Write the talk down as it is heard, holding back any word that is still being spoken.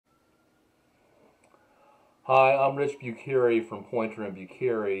Hi, I'm Rich Bucheri from Pointer and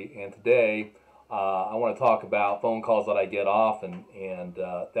Bucheri, and today I want to talk about phone calls that I get often, and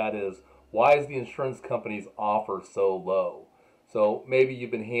that is, why is the insurance company's offer so low? So maybe you've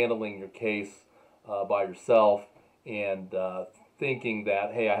been handling your case by yourself and thinking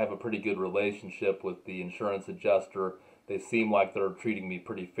that, hey, I have a pretty good relationship with the insurance adjuster. They seem like they're treating me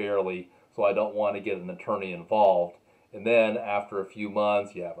pretty fairly, so I don't want to get an attorney involved. And then after a few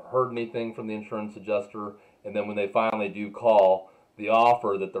months, you haven't heard anything from the insurance adjuster, and then when they finally do call, the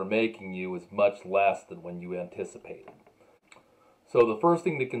offer that they're making you is much less than when you anticipated. So the first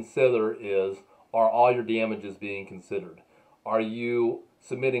thing to consider is, are all your damages being considered? Are you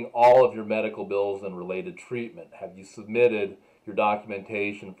submitting all of your medical bills and related treatment? Have you submitted your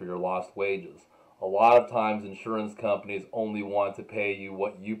documentation for your lost wages? A lot of times insurance companies only want to pay you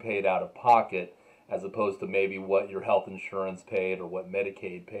what you paid out of pocket, as opposed to maybe what your health insurance paid or what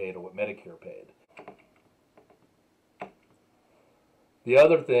Medicaid paid or what Medicare paid. The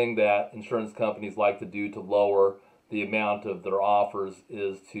other thing that insurance companies like to do to lower the amount of their offers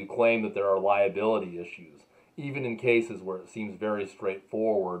is to claim that there are liability issues, even in cases where it seems very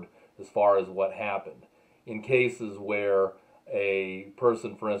straightforward as far as what happened. In cases where a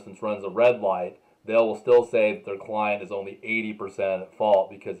person, for instance, runs a red light, they will still say that their client is only 80% at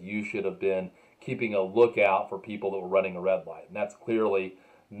fault because you should have been keeping a lookout for people that were running a red light. And that's clearly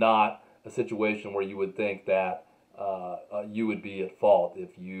not a situation where you would think that you would be at fault if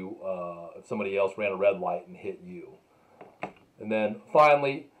somebody else ran a red light and hit you. And then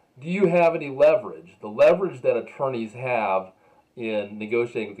finally, do you have any leverage? The leverage that attorneys have in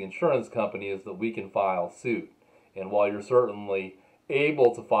negotiating with the insurance company is that we can file suit. And while you're certainly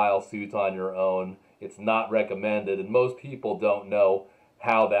able to file suit on your own, it's not recommended, and most people don't know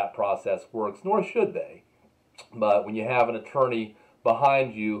how that process works, nor should they. But when you have an attorney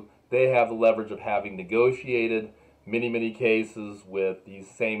behind you, they have the leverage of having negotiated many cases with these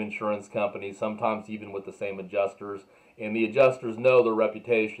same insurance companies, sometimes even with the same adjusters, and the adjusters know their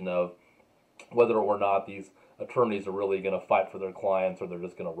reputation of whether or not these attorneys are really going to fight for their clients or they're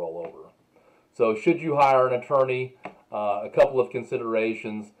just going to roll over. So should you hire an attorney? A couple of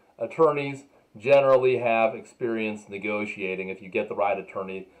considerations. Attorneys generally have experience negotiating. If you get the right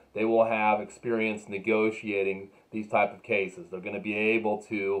attorney, they will have experience negotiating these type of cases. They're going to be able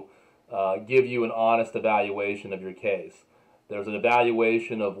to give you an honest evaluation of your case. There's an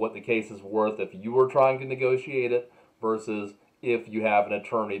evaluation of what the case is worth if you were trying to negotiate it versus if you have an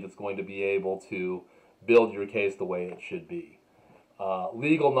attorney that's going to be able to build your case the way it should be.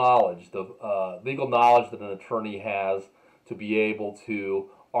 Legal knowledge, the legal knowledge that an attorney has to be able to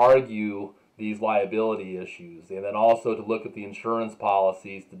argue these liability issues, and then also to look at the insurance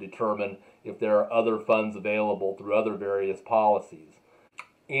policies to determine if there are other funds available through other various policies.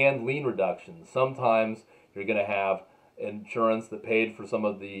 And lien reductions. Sometimes you're going to have insurance that paid for some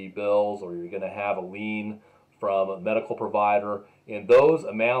of the bills, or you're going to have a lien from a medical provider, and those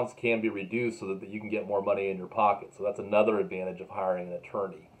amounts can be reduced so that you can get more money in your pocket. So that's another advantage of hiring an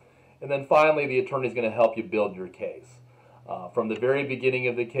attorney. And then finally, the attorney is going to help you build your case. From the very beginning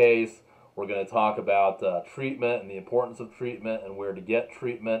of the case, we're going to talk about treatment and the importance of treatment and where to get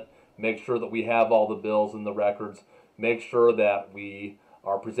treatment. Make sure that we have all the bills and the records. Make sure that we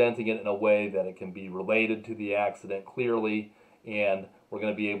are presenting it in a way that it can be related to the accident clearly, and we're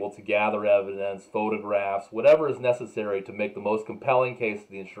going to be able to gather evidence, photographs, whatever is necessary to make the most compelling case to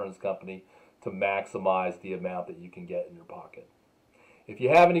the insurance company to maximize the amount that you can get in your pocket. If you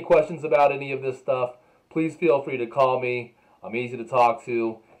have any questions about any of this stuff, please feel free to call me. I'm easy to talk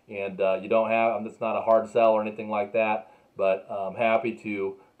to, and it's not a hard sell or anything like that, but I'm happy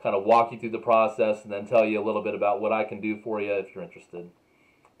to kind of walk you through the process and then tell you a little bit about what I can do for you if you're interested.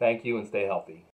 Thank you, and stay healthy.